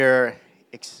We're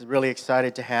really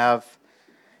excited to have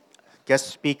guest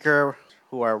speaker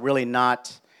who are really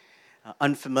not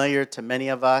unfamiliar to many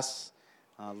of us.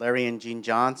 Larry and Jean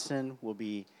Johnson will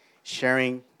be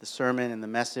sharing the sermon and the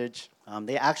message.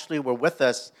 They actually were with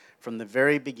us from the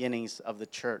very beginnings of the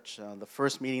church. The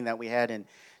first meeting that we had in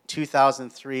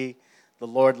 2003, the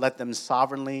Lord led them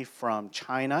sovereignly from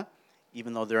China,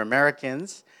 even though they're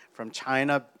Americans, from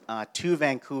China to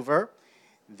Vancouver.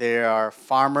 They are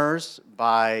farmers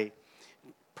by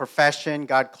profession.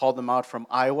 God called them out from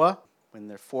Iowa in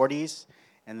their 40s,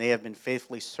 and they have been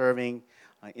faithfully serving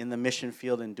in the mission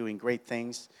field and doing great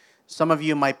things. Some of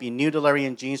you might be new to Larry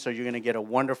and Jean, so you're going to get a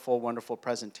wonderful, wonderful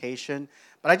presentation.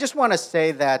 But I just want to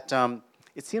say that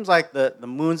it seems like the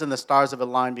moons and the stars have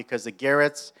aligned because the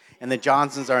Garretts and the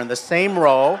Johnsons are in the same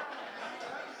row.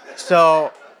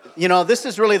 So, this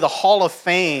is really the Hall of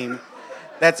Fame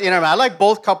that's in our. I like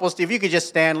both couples. If you could just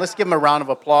stand, let's give them a round of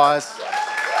applause.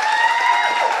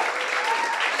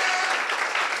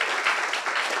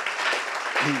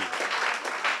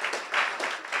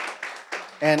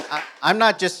 And I'm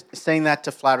not just saying that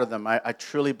to flatter them. I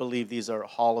truly believe these are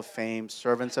Hall of Fame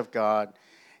servants of God,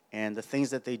 and the things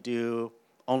that they do,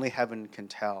 only heaven can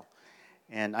tell.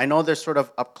 And I know they're sort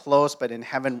of up close, but in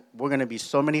heaven, we're going to be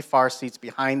so many far seats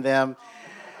behind them.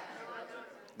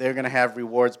 They're going to have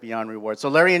rewards beyond rewards. So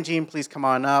Larry and Jean, please come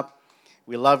on up.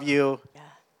 We love you. Yeah.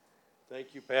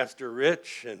 Thank you, Pastor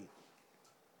Rich and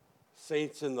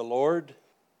saints in the Lord.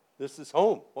 This is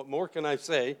home. What more can I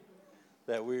say?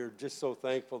 That we are just so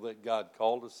thankful that God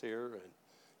called us here. And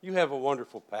you have a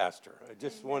wonderful pastor. I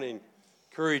just want to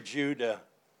encourage you to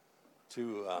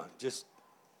just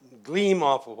gleam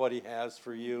off of what he has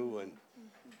for you and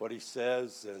what he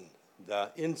says and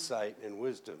the insight and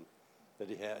wisdom that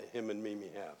him and Mimi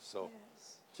have. So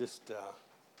just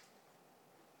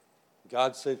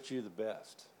God sent you the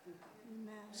best.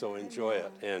 Amen. So enjoy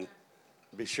it and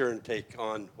be sure and take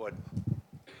on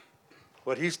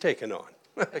what he's taken on.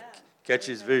 Catch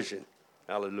his vision.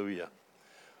 Hallelujah.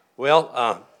 Well,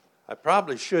 I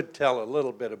probably should tell a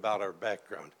little bit about our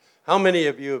background. How many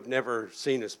of you have never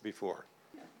seen us before?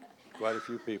 Quite a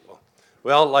few people.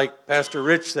 Well, like Pastor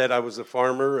Rich said, I was a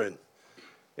farmer,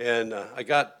 and I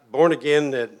got born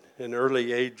again at an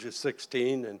early age of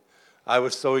 16, and I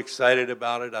was so excited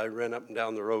about it, I ran up and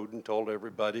down the road and told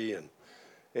everybody.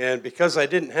 And because I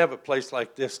didn't have a place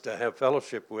like this to have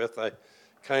fellowship with, I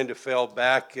kind of fell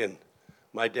back, and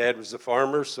my dad was a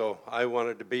farmer, so I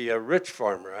wanted to be a rich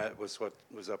farmer. That was what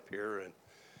was up here.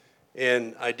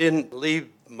 And I didn't leave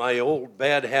my old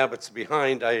bad habits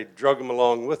behind. I drug them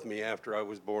along with me after I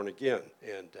was born again.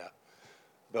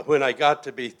 But when I got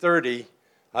to be 30,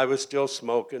 I was still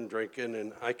smoking, drinking,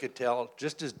 and I could tell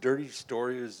just as dirty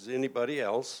story as anybody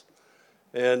else.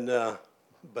 But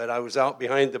I was out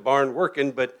behind the barn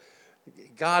working, but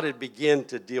God had begun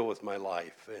to deal with my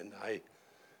life. And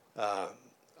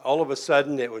all of a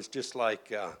sudden, it was just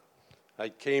like I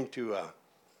came to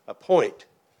a point,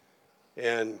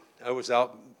 and I was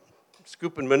out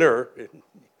scooping manure.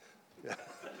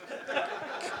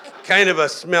 Kind of a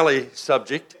smelly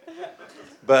subject,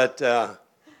 but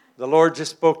the Lord just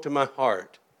spoke to my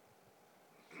heart.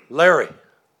 Larry,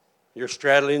 you're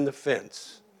straddling the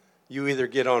fence. You either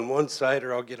get on one side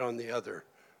or I'll get on the other,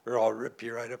 or I'll rip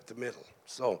you right up the middle.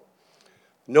 So,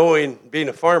 being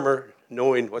a farmer,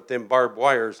 knowing what them barbed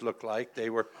wires looked like, they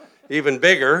were even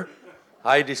bigger,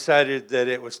 I decided that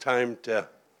it was time to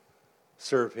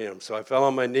serve him. So I fell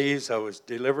on my knees. I was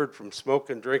delivered from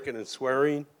smoking, drinking, and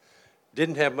swearing.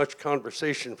 Didn't have much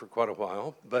conversation for quite a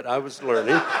while, but I was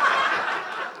learning.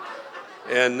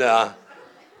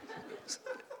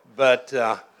 But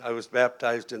I was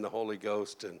baptized in the Holy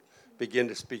Ghost and began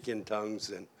to speak in tongues.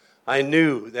 And I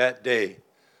knew that day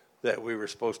that we were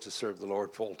supposed to serve the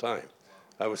Lord full time.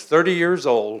 I was 30 years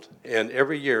old, and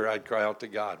every year I'd cry out to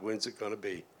God, when's it going to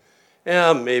be?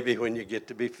 Maybe when you get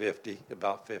to be 50,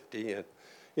 about 50. And,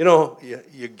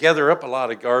 you gather up a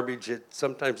lot of garbage.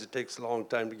 Sometimes it takes a long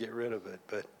time to get rid of it.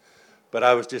 But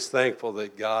I was just thankful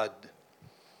that God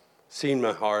seen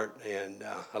my heart and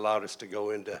allowed us to go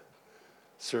into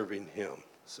serving him.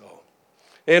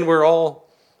 And we're all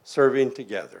serving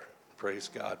together. Praise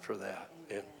God for that.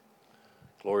 And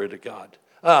glory to God.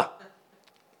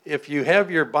 If you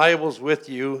have your Bibles with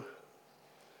you,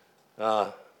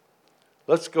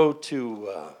 let's go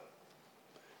to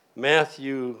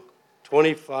Matthew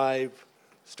 25,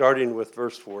 starting with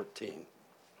verse 14.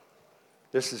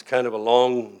 This is kind of a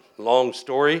long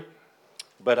story,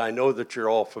 but I know that you're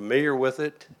all familiar with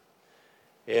it.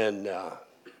 And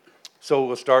so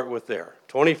we'll start with there.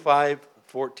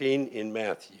 25:14 in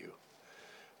Matthew.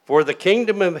 For the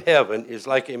kingdom of heaven is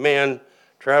like a man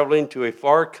traveling to a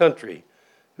far country,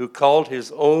 who called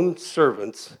his own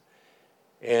servants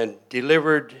and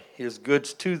delivered his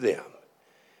goods to them.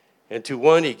 And to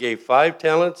one he gave 5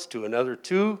 talents, to another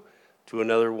 2, to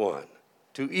another 1,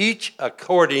 to each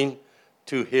according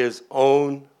to his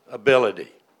own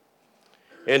ability.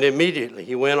 And immediately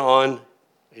he went on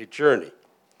a journey.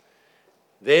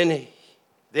 Then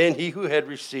he who had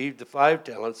received the 5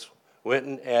 talents went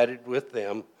and added with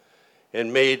them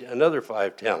and made another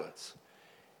 5 talents.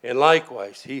 And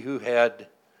likewise he who had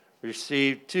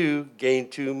received 2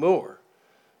 gained 2 more.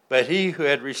 But he who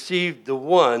had received the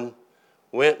 1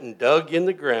 went and dug in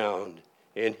the ground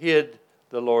and hid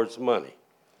the Lord's money.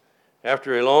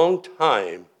 After a long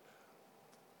time,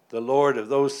 the Lord of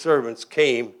those servants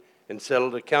came and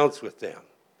settled accounts with them.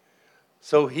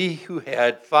 So he who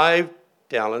had 5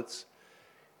 talents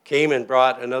came and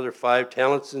brought another 5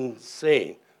 talents, and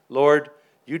saying, Lord,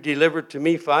 you delivered to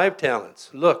me 5 talents.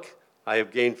 Look, I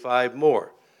have gained 5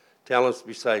 more talents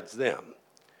besides them.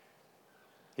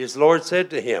 His Lord said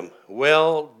to him,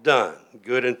 well done,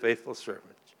 good and faithful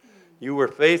servant. You were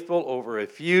faithful over a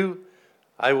few.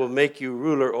 I will make you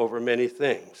ruler over many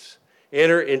things.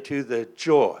 Enter into the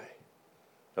joy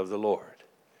of the Lord.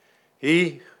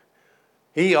 He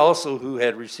also who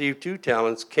had received 2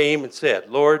 talents came and said,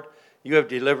 Lord, you have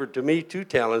delivered to me 2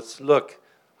 talents. Look,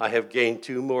 I have gained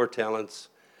 2 more talents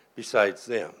besides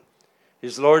them.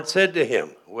 His Lord said to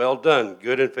him, well done,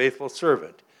 good and faithful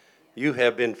servant. You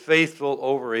have been faithful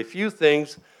over a few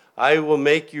things. I will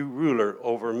make you ruler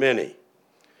over many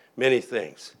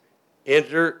things.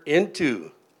 Enter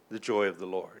into the joy of the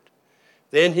Lord.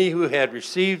 Then he who had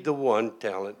received the 1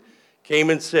 talent came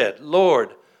and said,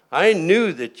 Lord, I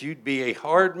knew that you'd be a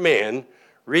hard man,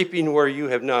 reaping where you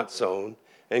have not sown,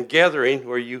 and gathering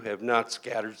where you have not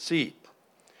scattered seed.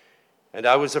 And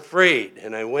I was afraid,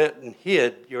 and I went and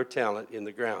hid your talent in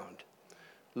the ground.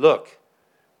 Look,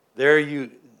 there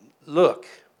you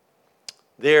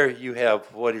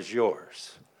have what is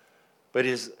yours.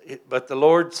 But the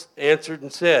Lord answered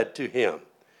and said to him,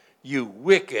 you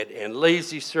wicked and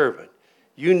lazy servant,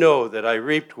 you know that I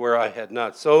reaped where I had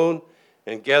not sown,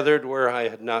 and gathered where I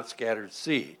had not scattered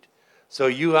seed. So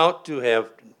you ought to have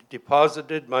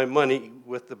deposited my money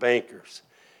with the bankers,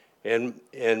 and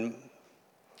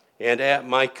at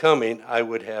my coming I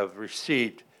would have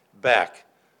received back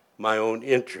my own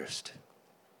interest.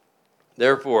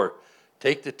 Therefore,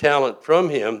 take the talent from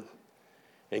him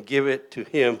and give it to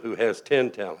him who has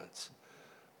 10 talents.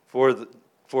 For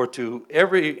to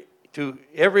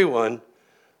everyone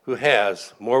who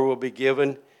has, more will be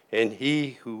given, and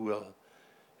he who will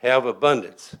have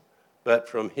abundance. But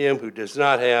from him who does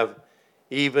not have,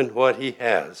 even what he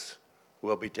has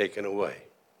will be taken away.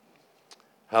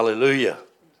 Hallelujah.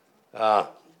 Here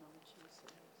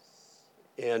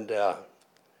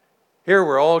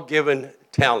we're all given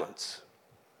talents.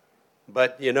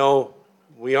 But,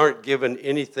 we aren't given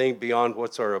anything beyond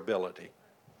what's our ability.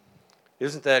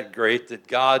 Isn't that great that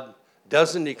God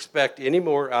doesn't expect any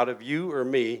more out of you or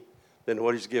me than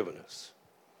what he's given us?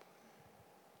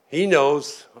 He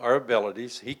knows our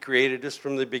abilities. He created us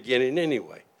from the beginning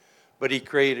anyway. But he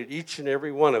created each and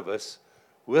every one of us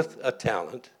with a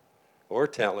talent or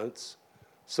talents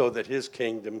so that his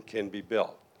kingdom can be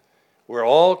built. We're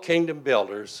all kingdom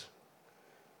builders,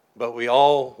 but we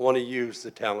all want to use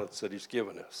the talents that he's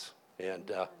given us.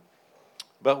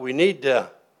 But we need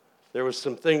to, there was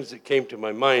some things that came to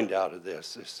my mind out of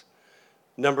this.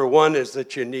 Number 1 is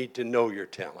that you need to know your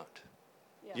talent.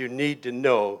 Yeah. You need to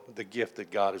know the gift that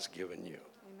God has given you.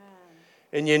 Amen.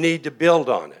 And you need to build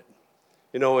on it.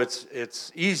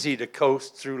 It's easy to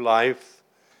coast through life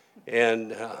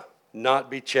and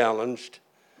not be challenged.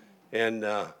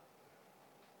 But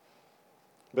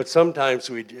sometimes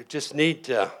we just need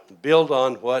to build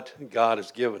on what God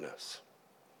has given us.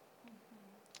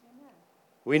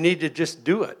 We need to just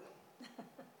do it.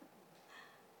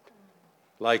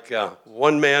 Like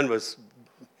one man was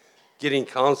getting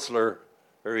counselor,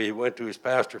 or he went to his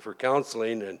pastor for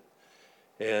counseling,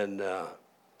 and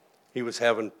he was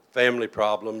having family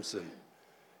problems,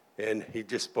 and he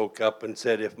just spoke up and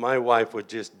said, if my wife would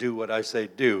just do what I say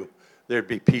do, there'd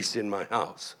be peace in my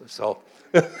house. So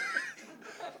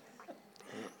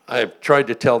I've tried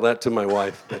to tell that to my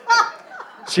wife, but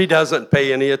she doesn't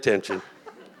pay any attention.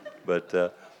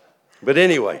 But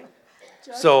anyway,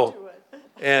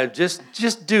 and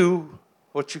just do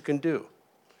what you can do.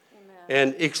 Amen.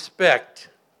 And expect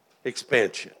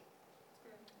expansion.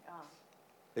 Yeah.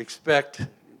 Expect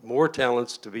more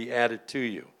talents to be added to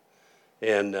you.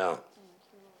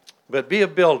 But be a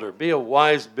builder, be a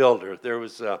wise builder. There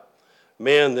was a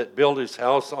man that built his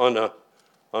house on a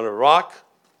rock,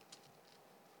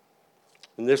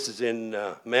 And this is in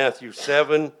Matthew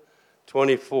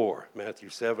 7:24. Matthew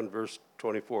 7, verse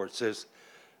 24. It says,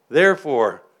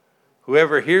 "Therefore,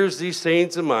 whoever hears these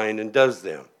sayings of mine and does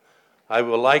them, I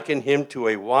will liken him to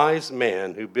a wise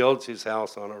man who builds his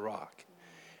house on a rock.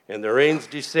 And the rains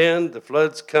descend, the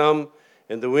floods come,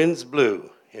 and the winds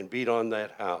blew and beat on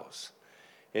that house.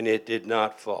 And it did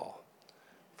not fall,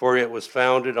 for it was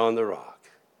founded on the rock.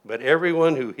 But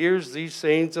everyone who hears these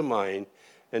sayings of mine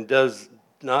and does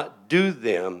not do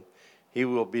them, he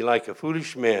will be like a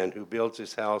foolish man who builds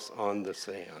his house on the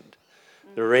sand.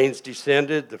 The rains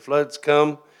descended, the floods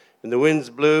come, and the winds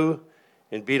blew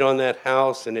and beat on that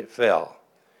house, and it fell.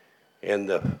 And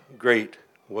the great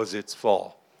was its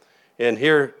fall." And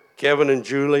here, Kevin and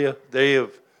Julia, they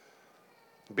have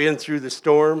been through the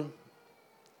storm,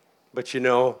 but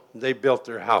they built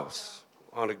their house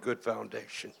on a good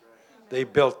foundation. They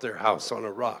built their house on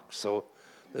a rock so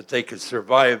that they could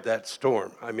survive that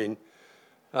storm. I mean,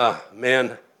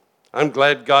 man, I'm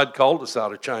glad God called us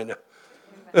out of China.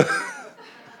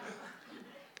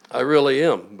 I really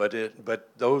am,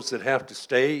 but those that have to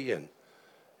stay,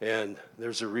 and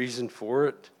there's a reason for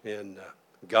it, and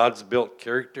God's built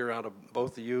character out of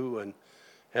both of you and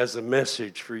has a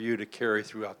message for you to carry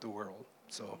throughout the world.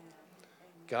 So,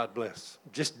 God bless.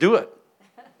 Just do it.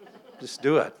 Just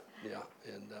do it. Yeah.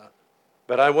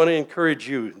 But I want to encourage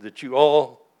you that you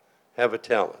all have a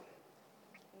talent.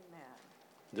 Amen.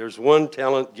 There's one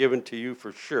talent given to you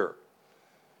for sure,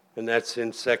 and that's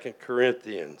in 2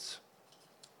 Corinthians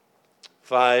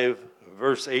 5,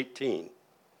 verse 18. It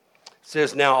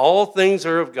says, "Now all things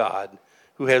are of God,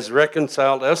 who has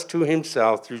reconciled us to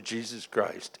himself through Jesus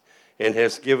Christ, and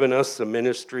has given us the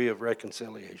ministry of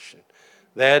reconciliation.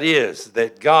 That is,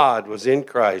 that God was in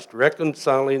Christ,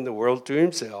 reconciling the world to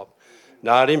himself,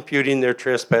 not imputing their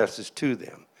trespasses to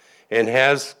them, and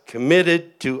has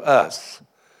committed to us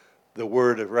the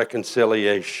word of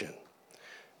reconciliation.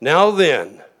 Now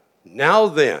then,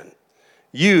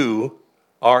 you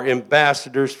are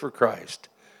ambassadors for Christ,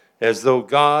 as though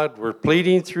God were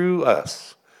pleading through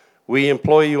us. We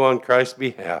implore you on Christ's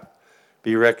behalf,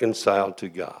 be reconciled to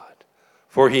God.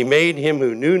 For he made him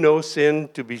who knew no sin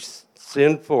to be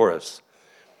sin for us,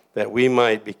 that we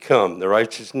might become the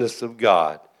righteousness of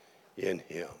God in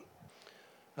him."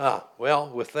 Well,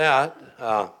 with that,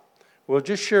 we'll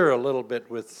just share a little bit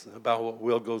about what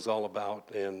Wilgo's all about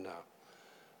and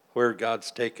where God's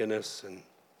taken us.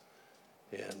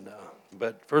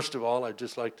 But first of all, I'd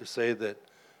just like to say that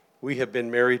we have been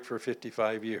married for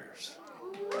 55 years.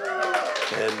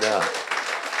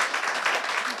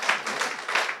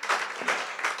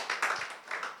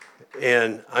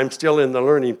 And I'm still in the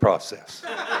learning process.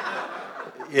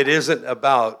 It isn't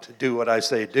about do what I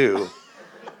say do.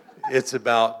 It's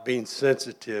about being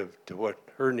sensitive to what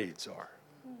her needs are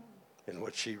and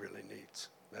what she really needs.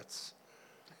 That's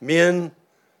men,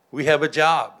 we have a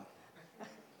job.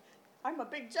 I'm a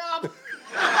big job.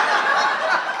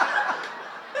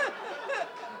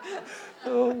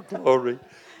 Oh, glory.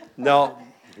 No,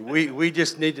 we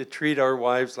just need to treat our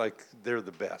wives like they're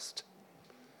the best.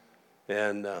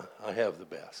 And I have the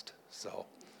best. So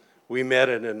we met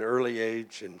at an early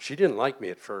age, and she didn't like me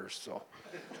at first, so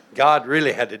God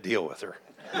really had to deal with her.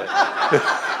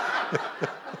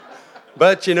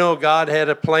 But God had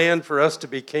a plan for us to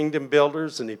be kingdom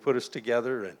builders, and he put us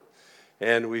together,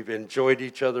 and we've enjoyed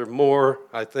each other more,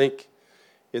 I think,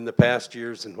 in the past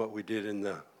years than what we did in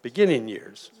the beginning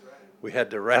years. We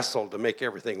had to wrestle to make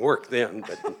everything work then,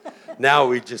 but now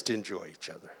we just enjoy each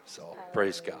other. So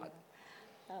praise God.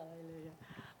 Hallelujah.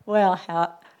 Well,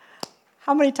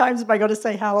 how many times am I going to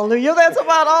say hallelujah? That's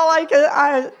about all I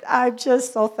can. I'm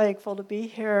just so thankful to be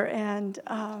here. And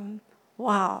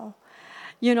wow.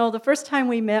 The first time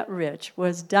we met Rich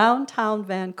was downtown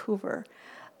Vancouver.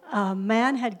 A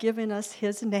man had given us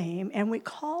his name, and we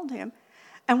called him.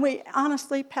 And we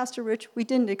honestly, Pastor Rich, we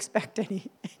didn't expect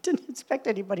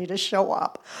anybody to show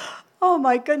up. Oh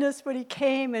my goodness, when he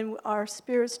came and our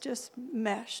spirits just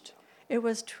meshed. It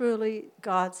was truly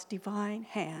God's divine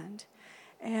hand.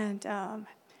 And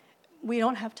we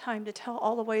don't have time to tell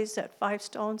all the ways that Five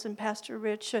Stones and Pastor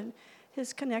Rich and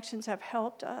his connections have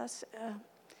helped us.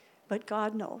 But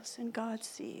God knows and God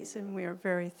sees, and we are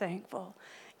very thankful.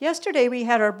 Yesterday we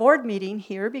had our board meeting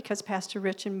here because Pastor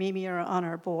Rich and Mimi are on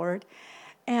our board.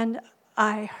 And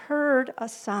I heard a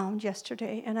sound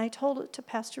yesterday, and I told it to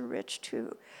Pastor Rich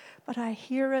too. But I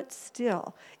hear it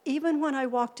still. Even when I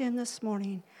walked in this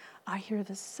morning, I hear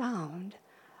the sound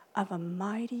of a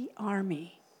mighty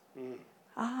army.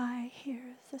 I hear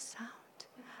the sound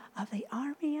of the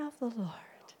army of the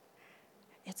Lord.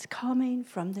 It's coming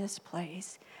from this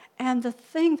place. And the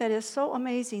thing that is so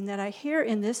amazing that I hear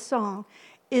in this song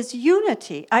is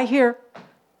unity. I hear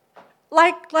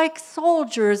like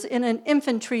soldiers in an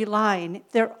infantry line,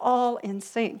 they're all in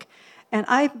sync. And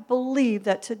I believe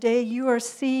that today you are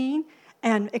seeing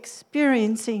and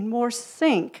experiencing more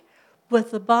sync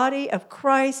with the body of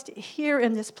Christ here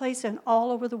in this place and all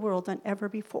over the world than ever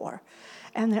before.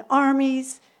 And the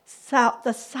armies,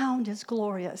 the sound is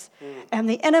glorious. And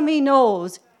the enemy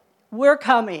knows we're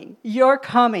coming, you're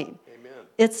coming. Amen.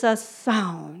 It's a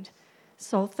sound.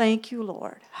 So thank you,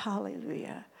 Lord.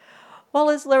 Hallelujah. Well,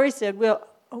 as Larry said,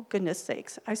 oh, goodness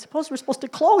sakes, I suppose we're supposed to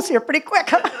close here pretty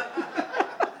quick.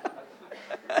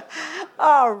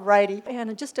 All righty.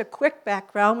 And just a quick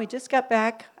background. We just got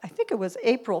back, I think it was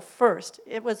April 1st.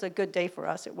 It was a good day for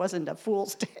us. It wasn't a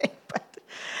fool's day, but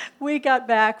we got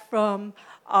back from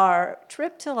our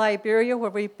trip to Liberia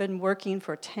where we've been working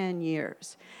for 10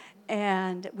 years.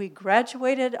 And we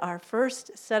graduated our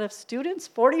first set of students,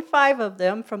 45 of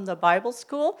them from the Bible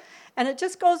school. And it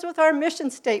just goes with our mission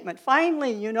statement.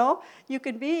 Finally, you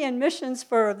can be in missions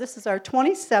this is our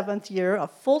 27th year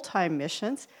of full-time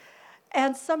missions.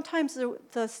 And sometimes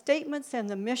the statements and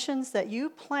the missions that you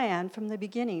plan from the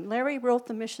beginning. Larry wrote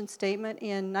the mission statement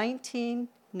in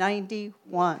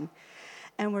 1991.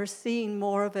 And we're seeing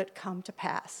more of it come to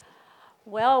pass.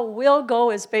 Well, we'll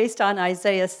go is based on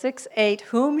Isaiah 6:8.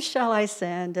 Whom shall I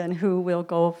send and who will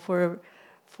go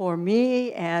for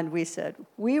me? And we said,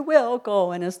 we will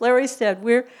go. And as Larry said,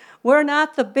 we're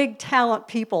not the big talent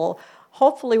people.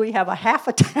 Hopefully we have a half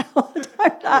a talent,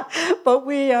 but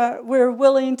we're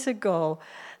willing to go.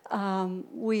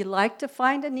 We like to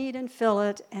find a need and fill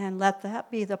it and let that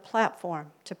be the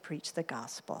platform to preach the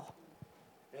gospel.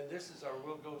 And this is our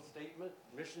We'll Go statement,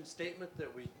 mission statement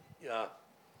that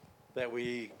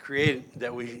we created,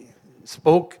 that we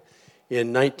spoke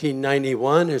in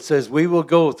 1991. It says, we will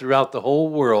go throughout the whole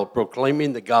world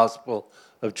proclaiming the gospel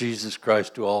of Jesus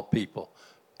Christ to all people,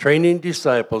 training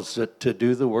disciples to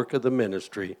do the work of the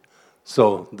ministry,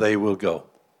 so they will go.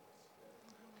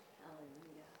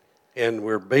 And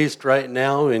we're based right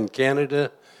now in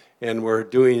Canada, and we're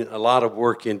doing a lot of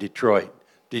work in Detroit.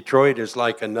 Detroit is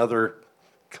like another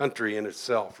country in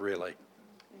itself, really.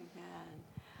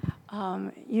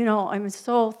 I'm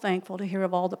so thankful to hear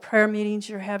of all the prayer meetings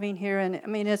you're having here, and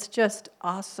it's just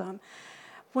awesome.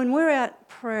 When we're at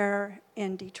prayer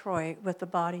in Detroit with the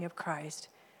body of Christ,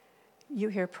 you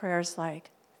hear prayers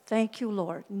like, thank you,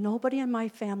 Lord, nobody in my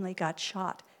family got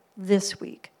shot this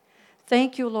week.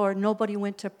 Thank you, Lord, nobody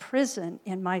went to prison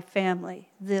in my family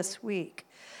this week.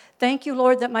 Thank you,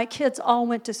 Lord, that my kids all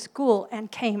went to school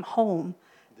and came home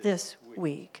this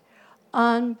week.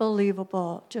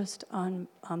 Unbelievable, just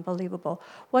unbelievable.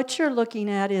 What you're looking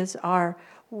at is our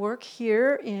work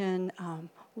here in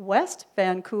West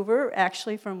Vancouver,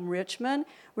 actually from Richmond.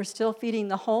 We're still feeding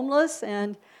the homeless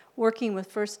and working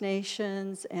with First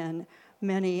Nations and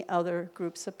many other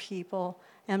groups of people.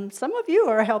 And some of you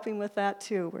are helping with that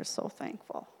too. We're so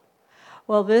thankful.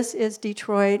 Well, this is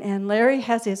Detroit, and Larry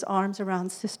has his arms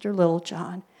around Sister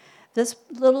Littlejohn. This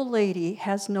little lady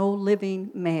has no living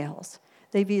males.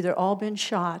 They've either all been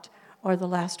shot or the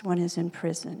last one is in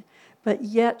prison. But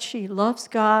yet she loves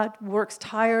God, works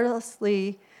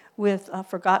tirelessly with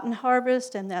Forgotten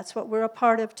Harvest, and that's what we're a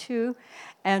part of too.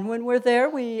 And when we're there,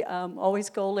 we always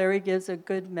go, Larry gives a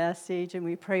good message, and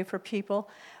we pray for people.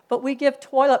 But we give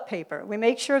toilet paper. We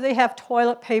make sure they have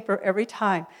toilet paper every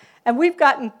time. And we've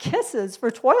gotten kisses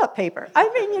for toilet paper.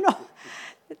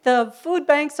 The food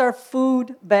banks are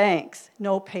food banks,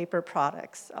 no paper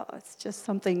products. It's just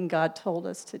something God told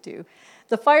us to do.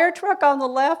 The fire truck on the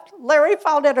left, Larry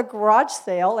found at a garage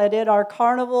sale, and at our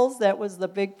carnivals, that was the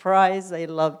big prize. They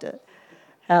loved it.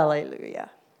 Hallelujah.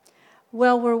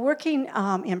 Well, we're working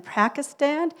in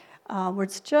Pakistan. We're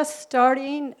just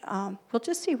starting. We'll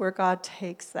just see where God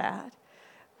takes that.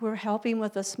 We're helping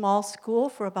with a small school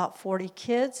for about 40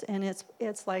 kids, and it's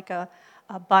like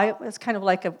it's kind of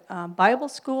like a Bible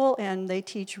school, and they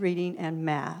teach reading and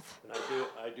math. And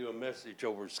I do a message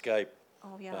over Skype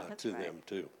to right. them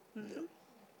too. Mm-hmm. Yeah.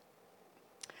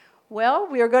 Well,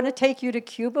 we are going to take you to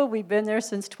Cuba. We've been there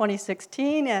since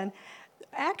 2016, and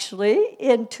actually,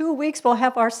 in 2 weeks, we'll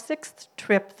have our 6th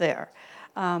trip there.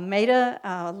 Maida,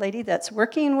 a lady that's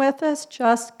working with us,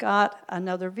 just got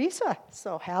another visa,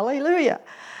 so hallelujah.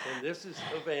 And this is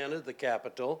Havana, the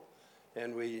capital,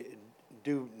 and we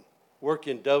do work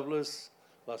in Douglas,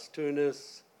 Las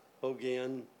Tunas,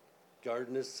 Hogan,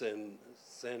 Gardenas, and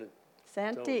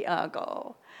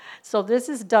Santiago. So this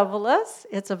is Douglas.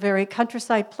 It's a very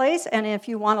countryside place, and if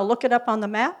you want to look it up on the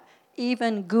map,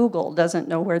 even Google doesn't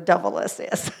know where Douglas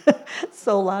is.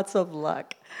 So lots of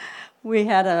luck. we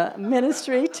had a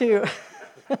ministry to,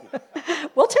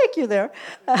 we'll take you there.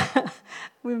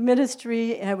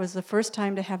 It was the first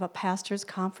time to have a pastor's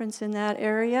conference in that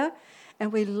area.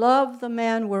 And we love the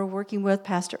man we're working with,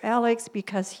 Pastor Alex,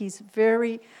 because he's a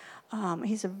very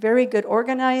good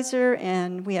organizer,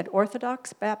 and we had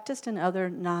Orthodox, Baptist, and other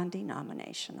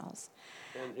non-denominationals.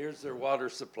 And here's their water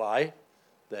supply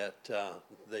that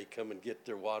they come and get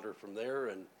their water from there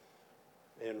and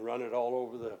run it all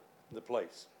over the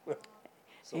place.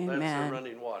 So Amen. that's their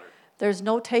running water. There's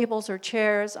no tables or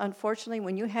chairs. Unfortunately,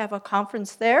 when you have a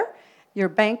conference there, your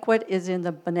banquet is in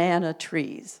the banana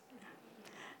trees.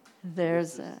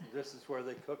 This is where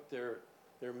they cook their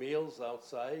meals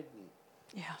outside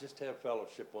and just have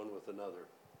fellowship one with another.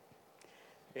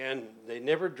 And they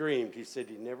never dreamed, he said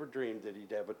he never dreamed that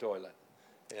he'd have a toilet.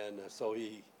 And so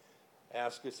he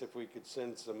asked us if we could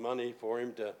send some money for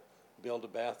him to build a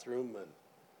bathroom, and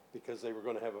because they were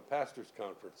going to have a pastor's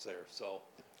conference there. So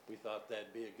we thought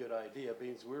that'd be a good idea,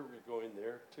 means we were going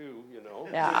there too, you know.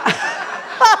 Yeah.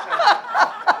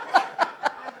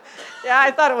 Yeah,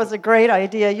 I thought it was a great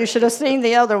idea. You should have seen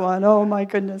the other one. Oh, my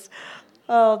goodness.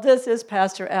 Oh, this is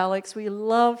Pastor Alex. We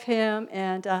love him,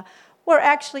 and we're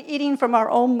actually eating from our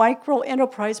own micro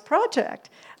enterprise project.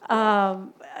 3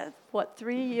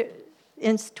 years?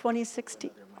 In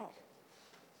 2016.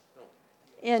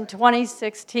 In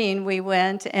 2016, we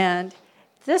went, and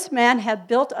this man had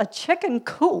built a chicken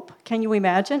coop. Can you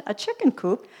imagine? A chicken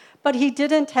coop, but he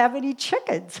didn't have any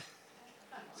chickens.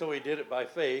 So we did it by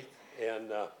faith,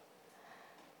 and am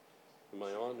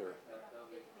I on, or?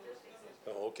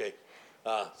 Oh, okay.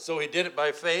 So he did it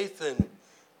by faith, and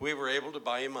we were able to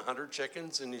buy him 100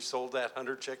 chickens, and he sold that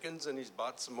 100 chickens, and he's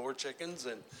bought some more chickens,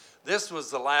 and this was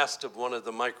the last of one of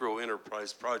the micro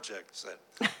enterprise projects that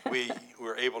we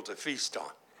were able to feast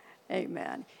on.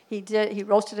 Amen. He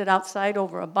roasted it outside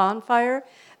over a bonfire.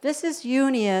 This is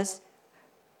Unia's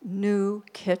new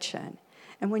kitchen.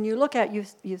 And when you look at it,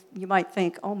 you might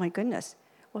think, oh my goodness,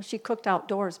 well, she cooked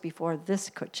outdoors before this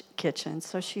kitchen.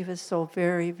 So she was so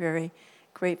very, very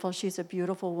grateful. She's a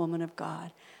beautiful woman of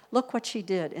God. Look what she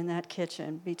did in that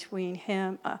kitchen between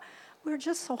him. We're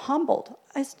just so humbled.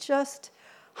 It's just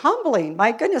humbling.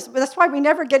 My goodness. That's why we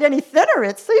never get any thinner,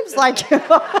 it seems like.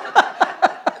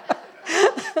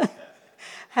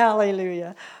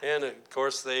 Hallelujah. And, of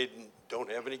course, they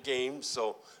don't have any games,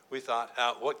 so we thought,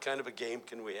 what kind of a game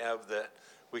can we have that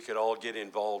we could all get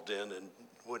involved in and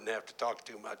wouldn't have to talk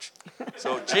too much?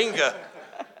 So Jenga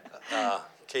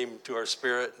came to our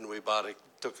spirit, and we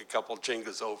took a couple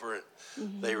Jengas over, and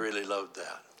they really loved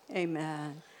that.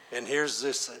 Amen. And here's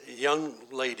this young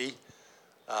lady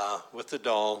with the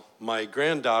doll. My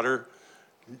granddaughter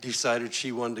decided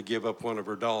she wanted to give up one of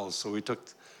her dolls, so we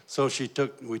took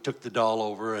the doll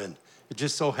over, and it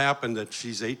just so happened that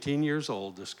she's 18 years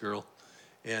old, this girl,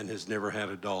 and has never had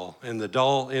a doll. And the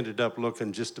doll ended up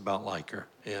looking just about like her.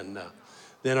 And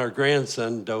then our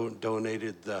grandson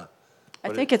donated I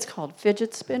think it's called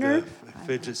fidget spinner. The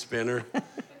fidget spinner.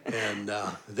 And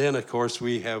then, of course,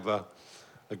 we have a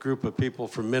group of people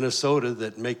from Minnesota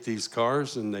that make these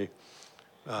cars, and they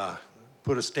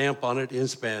put a stamp on it in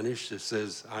Spanish that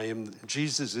says,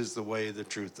 Jesus is the way, the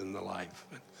truth, and the life.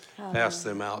 Pass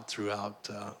them out throughout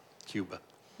Cuba.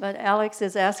 But Alex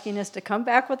is asking us to come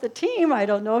back with the team. I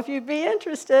don't know if you'd be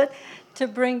interested, to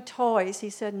bring toys. He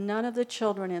said none of the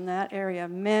children in that area,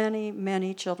 many,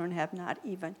 many children have not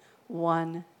even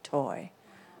one toy.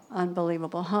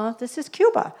 Unbelievable, huh? This is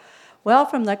Cuba. Well,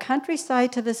 from the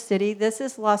countryside to the city, this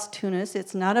is Las Tunas.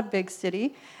 It's not a big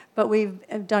city, but we've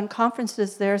done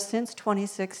conferences there since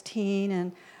 2016,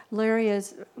 and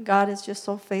God is just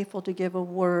so faithful to give a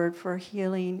word for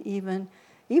healing, even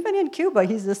in Cuba.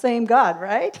 He's the same God,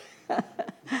 right?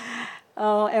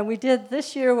 And we did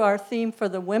this year, our theme for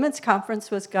the women's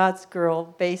conference was God's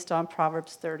Girl, based on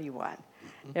Proverbs 31.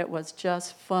 It was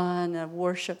just fun, a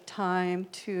worship time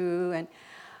too, and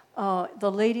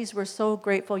the ladies were so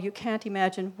grateful. You can't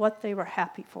imagine what they were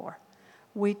happy for.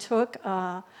 We took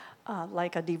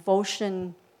like a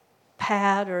devotion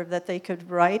pad or that they could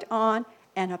write on,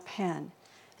 and a pen.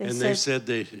 They said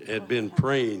they had been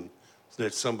praying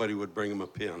that somebody would bring them a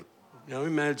pen. Now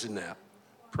imagine that,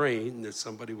 praying that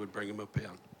somebody would bring them a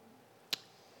pen.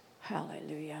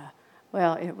 Hallelujah.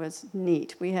 Well, it was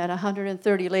neat. We had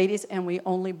 130 ladies, and we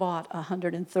only bought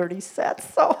 130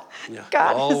 sets. So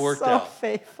God is so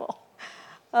faithful.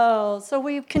 Oh, so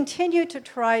we continue to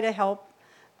try to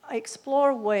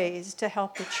explore ways to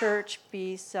help the church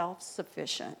be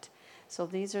self-sufficient. So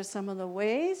these are some of the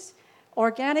ways.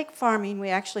 Organic farming, we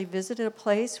actually visited a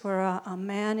place where a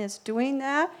man is doing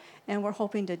that, and we're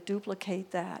hoping to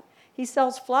duplicate that. he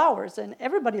sells flowers, and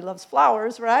everybody loves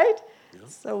flowers, right? Yeah.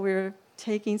 So we're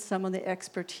taking some of the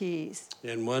expertise.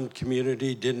 And one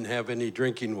community didn't have any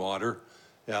drinking water.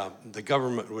 The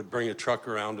government would bring a truck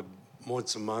around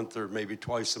once a month or maybe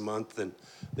twice a month, and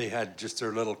they had just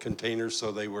their little containers,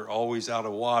 so they were always out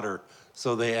of water.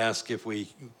 So they asked if we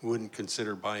wouldn't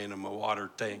consider buying them a water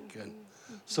tank. And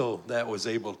so that was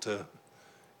able to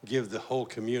give the whole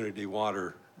community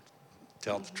water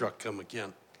till the truck come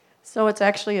again. So it's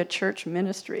actually a church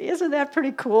ministry. Isn't that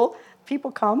pretty cool?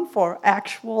 People come for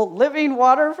actual living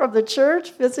water from the church,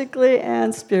 physically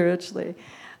and spiritually.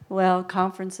 Well,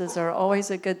 conferences are always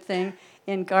a good thing.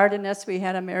 In Gardeness, we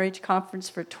had a marriage conference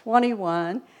for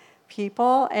 21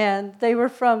 people, and they were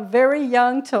from very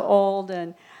young to old.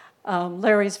 And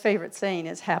Larry's favorite saying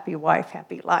is, happy wife,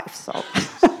 happy life. So,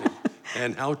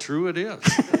 and how true it is.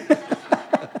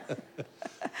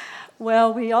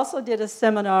 Well, we also did a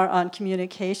seminar on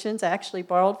communications, actually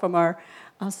borrowed from our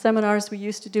seminars we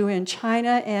used to do in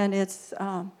China, and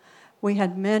we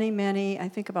had many, I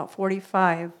think about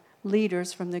 45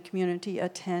 leaders from the community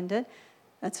attended.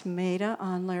 That's Maida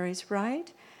on Larry's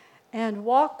right. And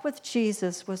Walk with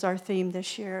Jesus was our theme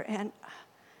this year, and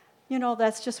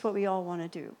that's just what we all want to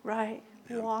do, right?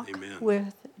 Yeah, walk amen.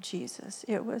 With Jesus.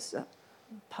 It was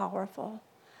powerful.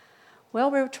 Well,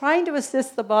 we're trying to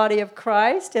assist the body of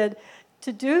Christ, and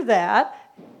to do that,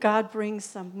 God brings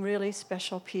some really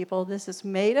special people. This is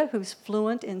Maida, who's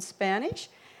fluent in Spanish,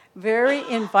 very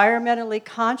environmentally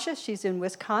conscious. She's in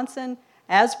Wisconsin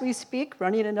as we speak,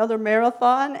 running another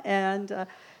marathon, and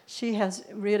she has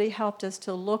really helped us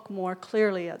to look more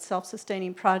clearly at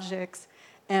self-sustaining projects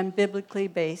and biblically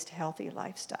based healthy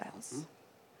lifestyles. Mm-hmm.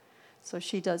 So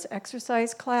she does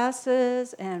exercise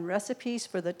classes and recipes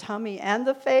for the tummy and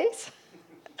the face.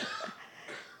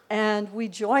 And we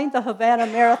joined the Havana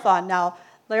Marathon. Now,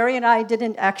 Larry and I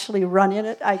didn't actually run in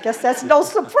it. I guess that's no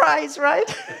surprise, right?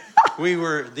 We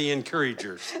were the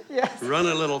encouragers. Yes. Run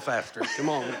a little faster. Come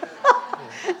on.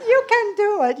 You can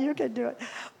do it.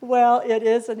 Well, it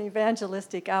is an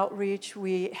evangelistic outreach.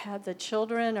 We had the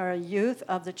children or youth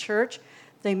of the church.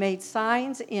 They made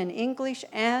signs in English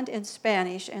and in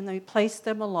Spanish, and they placed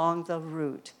them along the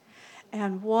route.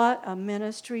 And what a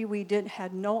ministry we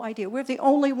had no idea. We're the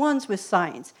only ones with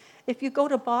signs. If you go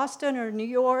to Boston or New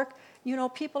York,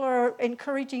 people are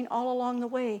encouraging all along the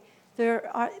way.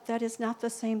 That is not the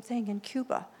same thing in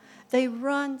Cuba. They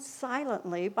run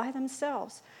silently by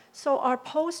themselves. So our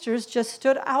posters just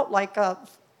stood out like a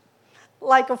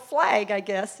flag, I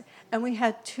guess. And we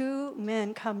had 2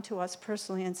 men come to us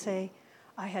personally and say,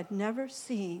 I had never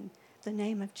seen the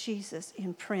name of Jesus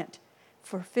in print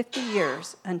for 50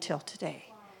 years until today.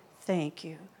 Thank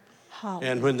you.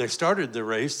 Hallelujah. And when they started the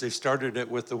race, they started it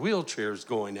with the wheelchairs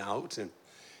going out, and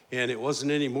it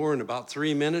wasn't any more. In about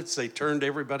 3 minutes, they turned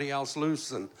everybody else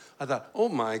loose, and I thought, oh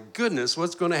my goodness,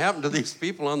 what's going to happen to these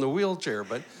people on the wheelchair?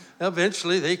 But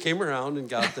eventually, they came around and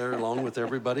got there along with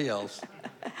everybody else.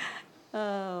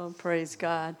 Oh, praise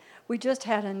God. We just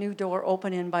had a new door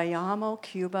open in Bayamo,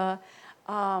 Cuba.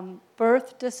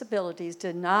 Birth disabilities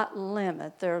did not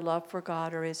limit their love for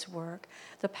God or His work.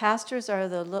 The pastors are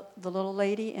the little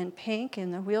lady in pink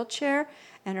in the wheelchair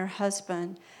and her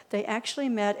husband. They actually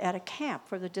met at a camp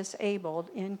for the disabled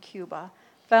in Cuba,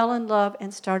 fell in love,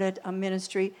 and started a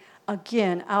ministry,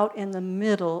 again, out in the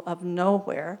middle of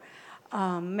nowhere.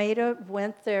 Maida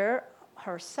went there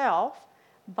herself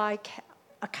by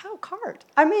a cow cart.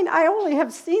 I mean, I only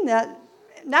have seen that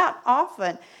not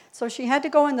often. So she had to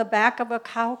go in the back of a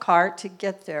cow cart to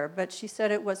get there, but she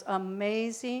said it was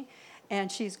amazing,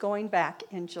 and she's going back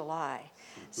in July.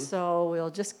 Mm-hmm. So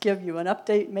we'll just give you an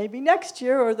update maybe next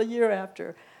year or the year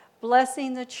after.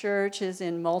 Blessing the church is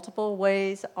in multiple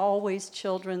ways, always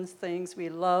children's things. We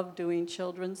love doing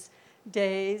children's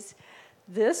days.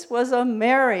 This was a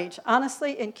marriage.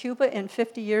 Honestly, in Cuba, in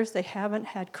 50 years, they haven't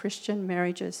had Christian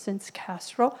marriages since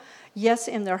Castro. Yes,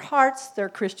 in their hearts, they're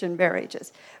Christian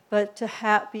marriages. But to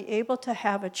be able to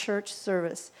have a church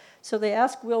service. So they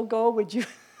asked, we'll go, would you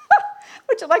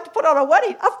like to put on a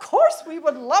wedding? Of course, we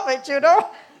would love it,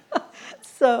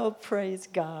 So praise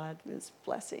God, His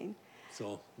blessing.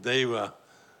 So they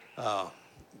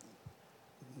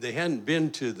hadn't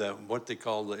been to what they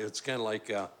call, it's kind of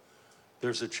like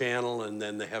there's a channel, and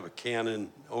then they have a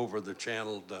cannon over the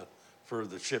channel for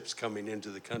the ships coming into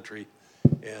the country.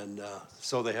 And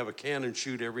so they have a cannon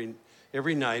shoot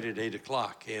every night at 8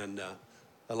 o'clock. And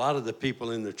a lot of the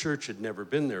people in the church had never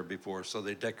been there before, so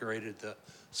they decorated the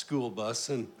school bus,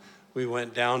 and we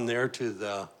went down there to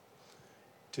the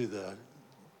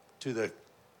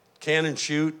cannon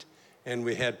shoot, and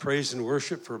we had praise and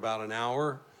worship for about an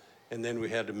hour. And then we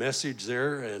had a message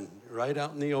there and right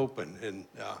out in the open. And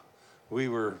we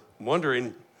were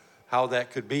wondering how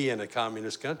that could be in a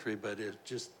communist country, but that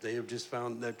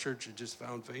church had just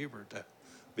found favor to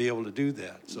be able to do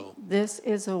that. So This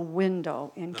is a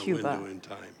window in Cuba. window in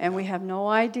time. And we have no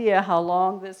idea how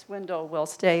long this window will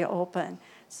stay open.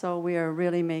 So we are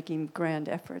really making grand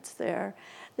efforts there.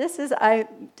 Does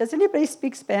anybody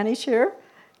speak Spanish here?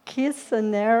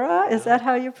 Quinceañera, is that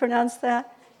how you pronounce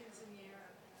that?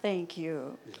 Thank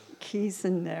you.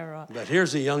 Quinceañera. But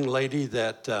here's a young lady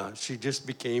that she just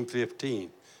became 15,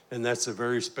 and that's a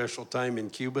very special time in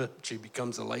Cuba. She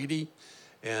becomes a lady,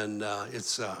 and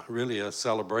it's really a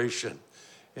celebration.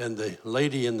 And the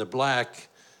lady in the black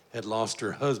had lost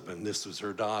her husband. This was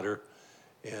her daughter,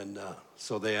 and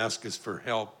so they asked us for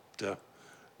help to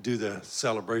do the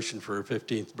celebration for her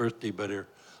 15th birthday, but her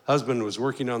husband was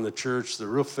working on the church. The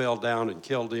roof fell down and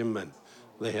killed him, and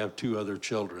they have 2 other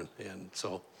children, and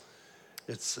so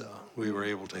we were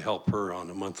able to help her on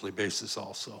a monthly basis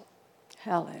also.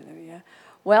 Hallelujah.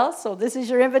 Well, so this is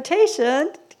your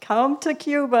invitation. Come to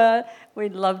Cuba.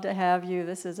 We'd love to have you.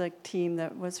 This is a team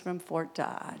that was from Fort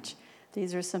Dodge.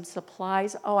 These are some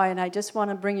supplies. Oh, and I just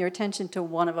want to bring your attention to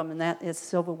one of them, and that is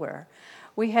silverware.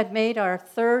 We had made our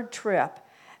 3rd trip,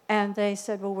 and they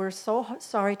said, well, we're so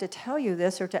sorry to tell you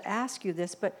this or to ask you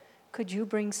this, but could you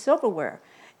bring silverware?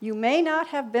 You may not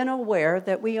have been aware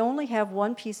that we only have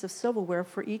 1 piece of silverware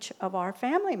for each of our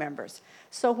family members.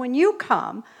 So when you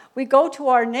come, we go to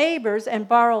our neighbors and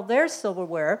borrow their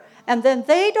silverware, and then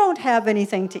they don't have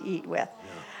anything to eat with.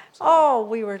 Oh,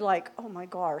 we were like, oh my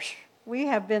gosh, we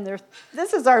have been there.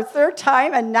 This is our 3rd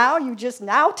time, and now you just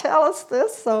now tell us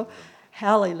this. So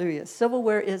hallelujah.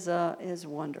 Silverware is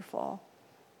wonderful.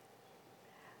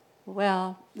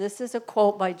 Well, this is a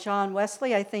quote by John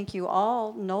Wesley. I think you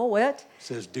all know it. It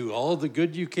says, do all the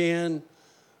good you can,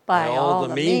 by all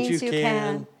the means you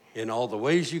can, in all the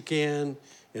ways you can,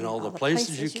 in all the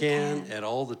places you can, at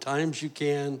all the times you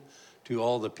can, to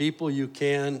all the people you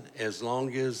can, as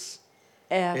long as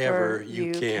ever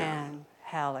you can.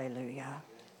 Hallelujah.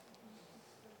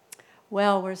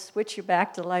 Well, we'll switch you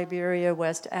back to Liberia,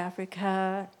 West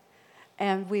Africa.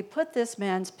 And we put this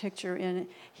man's picture in.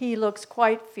 He looks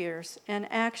quite fierce. And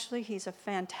actually, he's a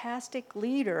fantastic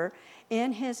leader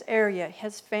in his area.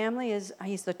 His family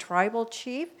he's the tribal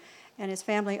chief, and his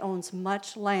family owns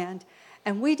much land.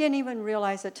 And we didn't even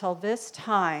realize it till this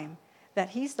time that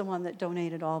he's the one that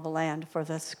donated all the land for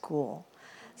the school.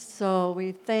 So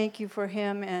we thank you for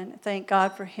him and thank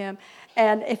God for him.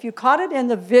 And if you caught it in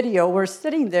the video, we're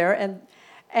sitting there,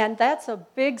 and that's a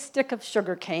big stick of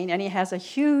sugar cane, and he has a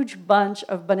huge bunch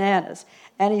of bananas.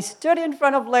 And he stood in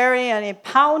front of Larry, and he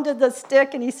pounded the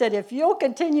stick, and he said, if you'll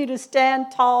continue to stand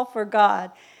tall for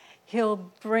God, he'll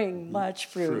bring much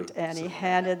fruit. And he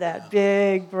handed that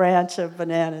big branch of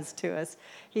bananas to us.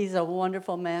 He's a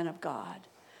wonderful man of God.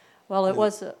 Well, it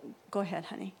was go ahead,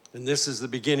 honey. And this is the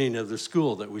beginning of the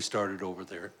school that we started over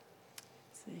there.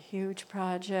 It's a huge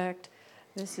project.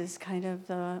 This is kind of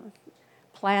the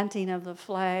planting of the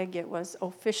flag. It was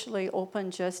officially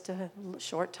opened just a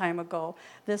short time ago.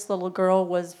 This little girl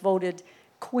was voted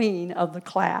queen of the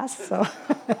class. So,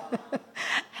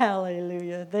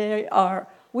 hallelujah.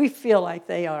 We feel like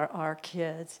they are our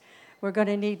kids. We're going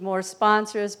to need more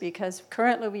sponsors because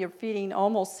currently we are feeding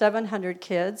almost 700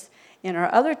 kids in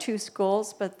our other 2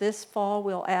 schools, but this fall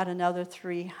we'll add another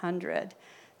 300.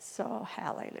 So,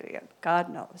 hallelujah.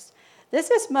 God knows. This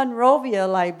is Monrovia,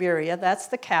 Liberia. That's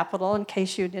the capital, in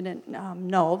case you didn't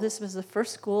know. This was the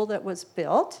first school that was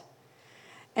built,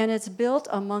 and it's built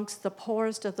amongst the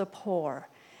poorest of the poor.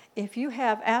 If you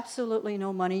have absolutely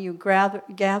no money, you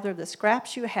gather the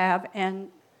scraps you have and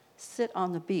sit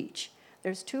on the beach.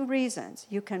 There's 2 reasons.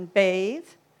 You can bathe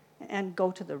and go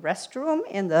to the restroom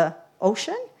in the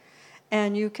ocean,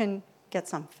 and you can get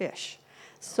some fish.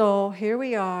 So here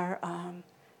we are.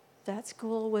 That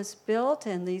school was built,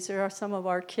 and these are some of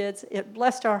our kids. It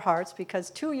blessed our hearts because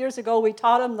 2 years ago we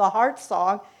taught them the heart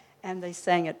song, and they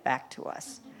sang it back to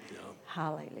us. Yeah.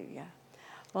 Hallelujah.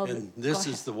 Well, and this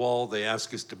is the wall they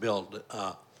asked us to build,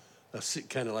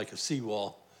 kind of like a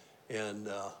seawall. And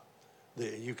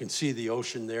you can see the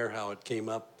ocean there, how it came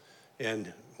up.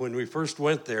 And when we first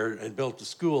went there and built the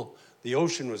school, the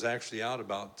ocean was actually out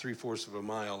about 3/4 of a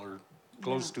mile or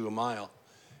close to a mile.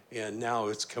 And now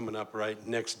it's coming up right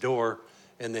next door,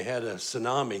 and they had a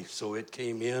tsunami, so it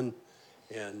came in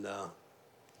and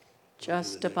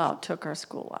just about took our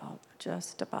school out,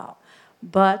 just about.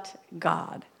 But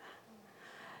God.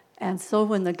 And so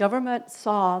when the government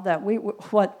saw that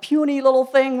what puny little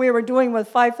thing we were doing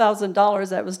with $5,000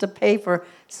 that was to pay for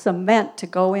cement to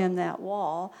go in that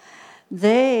wall,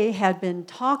 They had been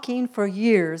talking for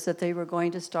years that they were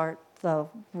going to start the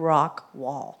rock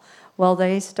wall. Well,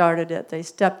 they started it. They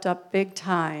stepped up big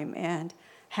time, and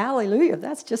hallelujah,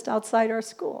 that's just outside our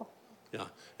school. Yeah,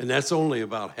 and that's only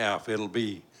about half. It'll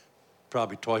be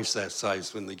probably twice that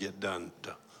size when they get done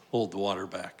to hold the water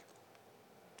back.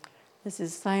 This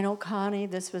is Sino-Connie.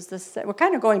 This was we're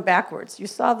kind of going backwards. You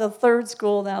saw the third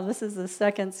school, now this is the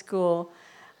second school.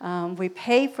 We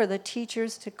pay for the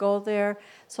teachers to go there,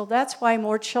 so that's why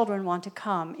more children want to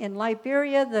come. In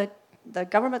Liberia, the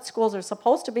government schools are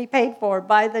supposed to be paid for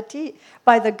by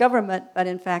the government, but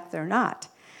in fact they're not.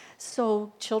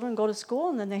 So children go to school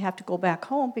and then they have to go back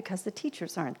home because the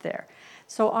teachers aren't there.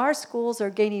 So our schools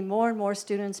are gaining more and more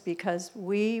students because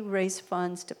we raise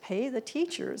funds to pay the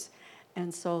teachers,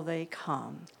 and so they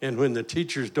come. And when the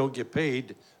teachers don't get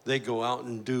paid, they go out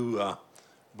and do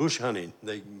bush hunting.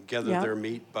 They gather Yep. their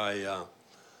meat by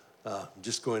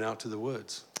just going out to the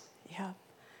woods. Yeah.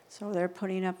 So they're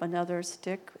putting up another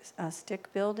stick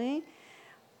building.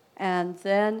 And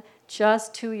then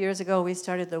just 2 years ago, we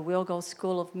started the Wilgo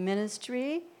School of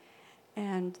Ministry,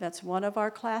 and that's one of our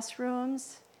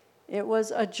classrooms. It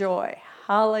was a joy.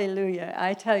 Hallelujah.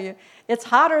 I tell you, it's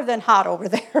hotter than hot over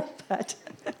there, but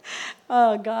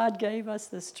God gave us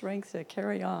the strength to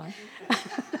carry on.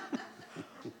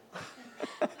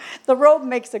 The robe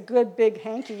makes a good big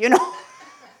hanky, you know.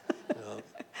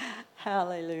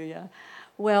 Hallelujah.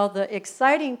 Well, the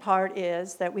exciting part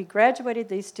is that we graduated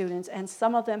these students, and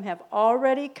some of them have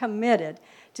already committed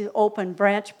to open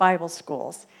branch Bible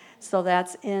schools. So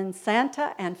that's in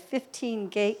Santa and 15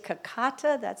 Gate,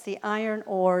 Kakata. That's the iron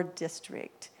ore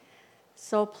district.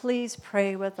 So please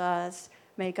pray with us.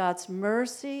 May God's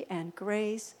mercy and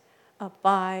grace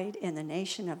abide in the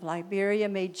nation of Liberia.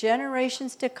 May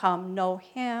generations to come know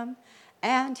him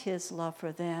and his love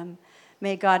for them.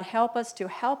 May God help us to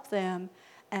help them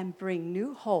and bring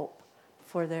new hope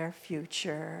for their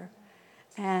future.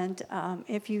 And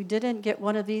if you didn't get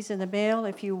one of these in the mail,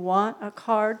 if you want a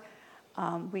card,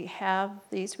 we have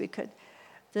these.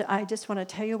 I just want to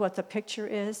tell you what the picture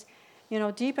is. You know,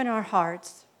 deep in our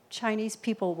hearts, Chinese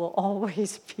people will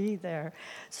always be there.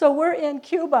 So we're in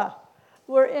Cuba.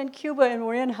 We're in Cuba and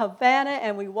we're in Havana,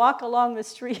 and we walk along the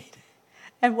street.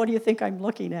 And what do you think I'm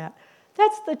looking at?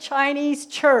 That's the Chinese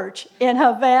church in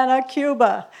Havana,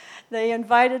 Cuba. They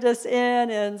invited us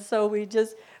in, and so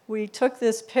we took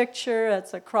this picture.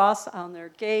 It's a cross on their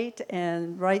gate,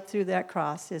 and right through that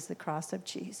cross is the cross of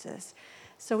Jesus.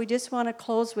 So we just want to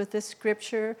close with this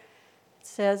scripture. It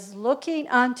says, looking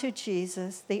unto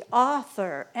Jesus, the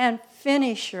author and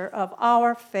finisher of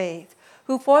our faith,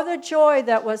 who for the joy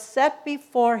that was set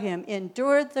before him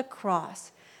endured the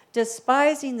cross,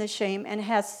 despising the shame, and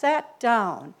has sat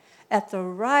down at the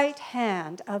right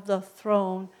hand of the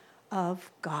throne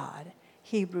of God.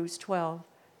 Hebrews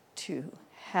 12:2.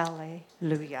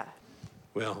 Hallelujah.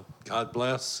 Well, God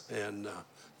bless, and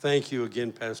thank you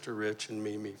again, Pastor Rich and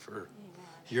Mimi, for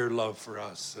your love for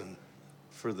us and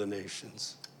for the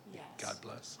nations. Yes. God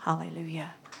bless.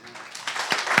 Hallelujah.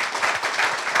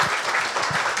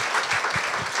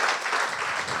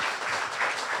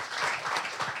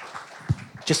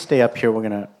 Just stay up here. We're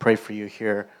going to pray for you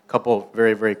here. A couple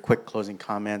very, very quick closing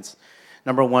comments.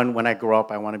 Number one, when I grow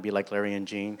up, I want to be like Larry and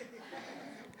Jean.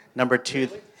 Number two,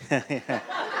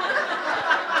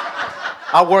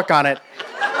 I'll work on it.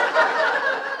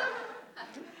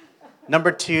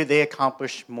 Number two, they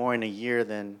accomplish more in a year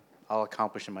than I'll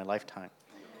accomplish in my lifetime.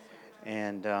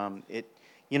 And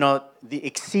the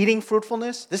exceeding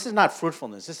fruitfulness, this is not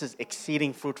fruitfulness, this is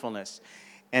exceeding fruitfulness.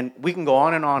 And we can go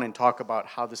on and talk about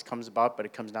how this comes about, but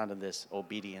it comes down to this,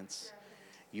 obedience.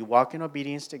 You walk in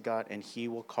obedience to God, and he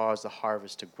will cause the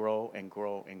harvest to grow and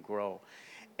grow and grow.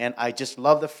 And I just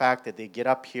love the fact that they get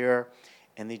up here,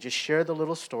 and they just share the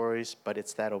little stories, but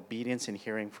it's that obedience and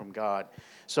hearing from God.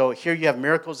 So here you have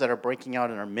miracles that are breaking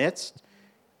out in our midst.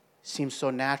 Seems so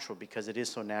natural because it is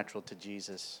so natural to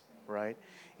Jesus, right?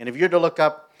 And if you're to look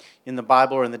up in the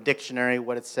Bible or in the dictionary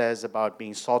what it says about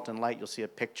being salt and light, you'll see a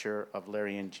picture of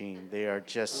Larry and Jean. They are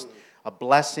just a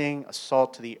blessing, a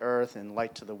salt to the earth, and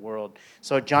light to the world.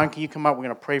 So, John, can you come up? We're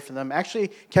going to pray for them.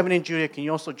 Actually, Kevin and Julia, can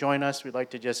you also join us? We'd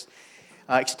like to just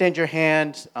extend your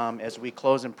hand as we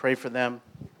close and pray for them.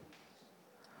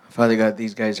 Father God,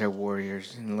 these guys are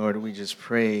warriors. And Lord, we just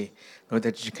pray, Lord,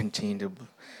 that you continue to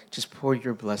just pour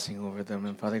your blessing over them.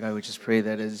 And Father God, we just pray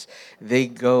that as they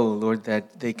go, Lord,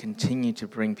 that they continue to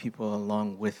bring people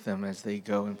along with them as they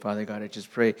go. And Father God, I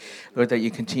just pray, Lord, that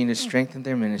you continue to strengthen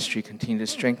their ministry, continue to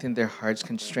strengthen their hearts,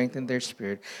 can strengthen their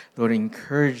spirit. Lord,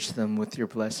 encourage them with your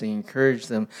blessing. Encourage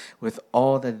them with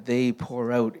all that they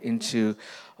pour out into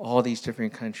all these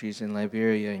different countries in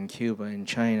Liberia and Cuba and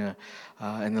China,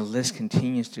 and the list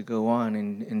continues to go on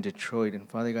in Detroit. And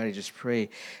Father God, I just pray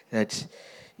that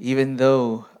even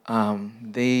though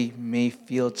they may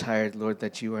feel tired, Lord,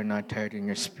 that you are not tired, and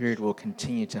your Spirit will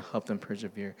continue to help them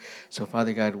persevere. So,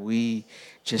 Father God, we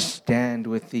just stand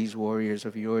with these warriors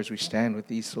of yours. We stand with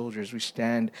these soldiers. We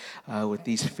stand with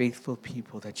these faithful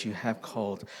people that you have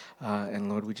called. And,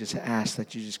 Lord, we just ask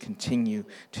that you just continue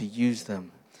to use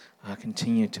them.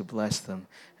 Continue to bless them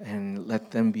and let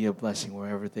them be a blessing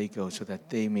wherever they go, so that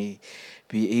they may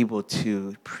be able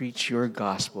to preach your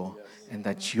gospel and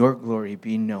that your glory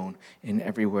be known in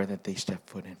everywhere that they step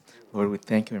foot in. Lord, we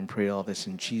thank you and pray all this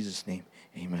in Jesus' name.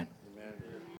 Amen.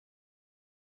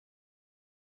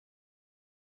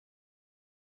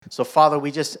 So, Father, we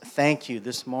just thank you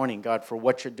this morning, God, for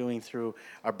what you're doing through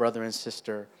our brother and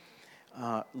sister.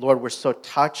 Lord, we're so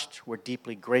touched. We're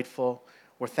deeply grateful.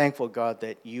 We're thankful, God,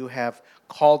 that you have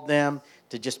called them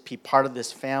to just be part of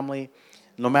this family.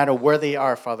 No matter where they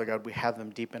are, Father God, we have them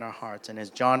deep in our hearts. And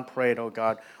as John prayed, oh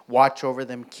God, watch over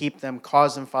them, keep them,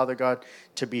 cause them, Father God,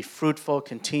 to be fruitful.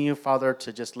 Continue, Father,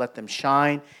 to just let them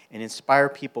shine and inspire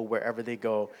people wherever they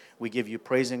go. We give you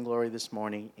praise and glory this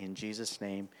morning. In Jesus'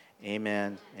 name,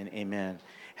 amen and amen.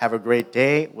 Have a great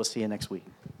day. We'll see you next week.